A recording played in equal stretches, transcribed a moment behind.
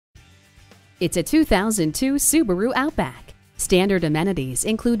It's a 2002 Subaru Outback. Standard amenities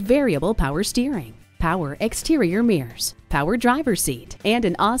include variable power steering, power exterior mirrors, power driver's seat, and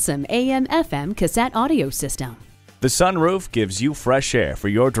an awesome AM/FM cassette audio system. The sunroof gives you fresh air for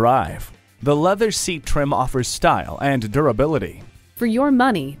your drive. The leather seat trim offers style and durability. For your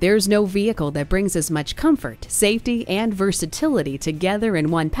money, there's no vehicle that brings as much comfort, safety, and versatility together in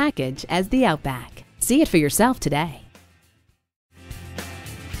one package as the Outback. See it for yourself today.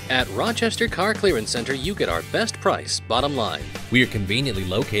 At Rochester Car Clearance Center, you get our best price, bottom line. We are conveniently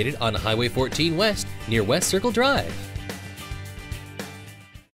located on Highway 14 West, near West Circle Drive.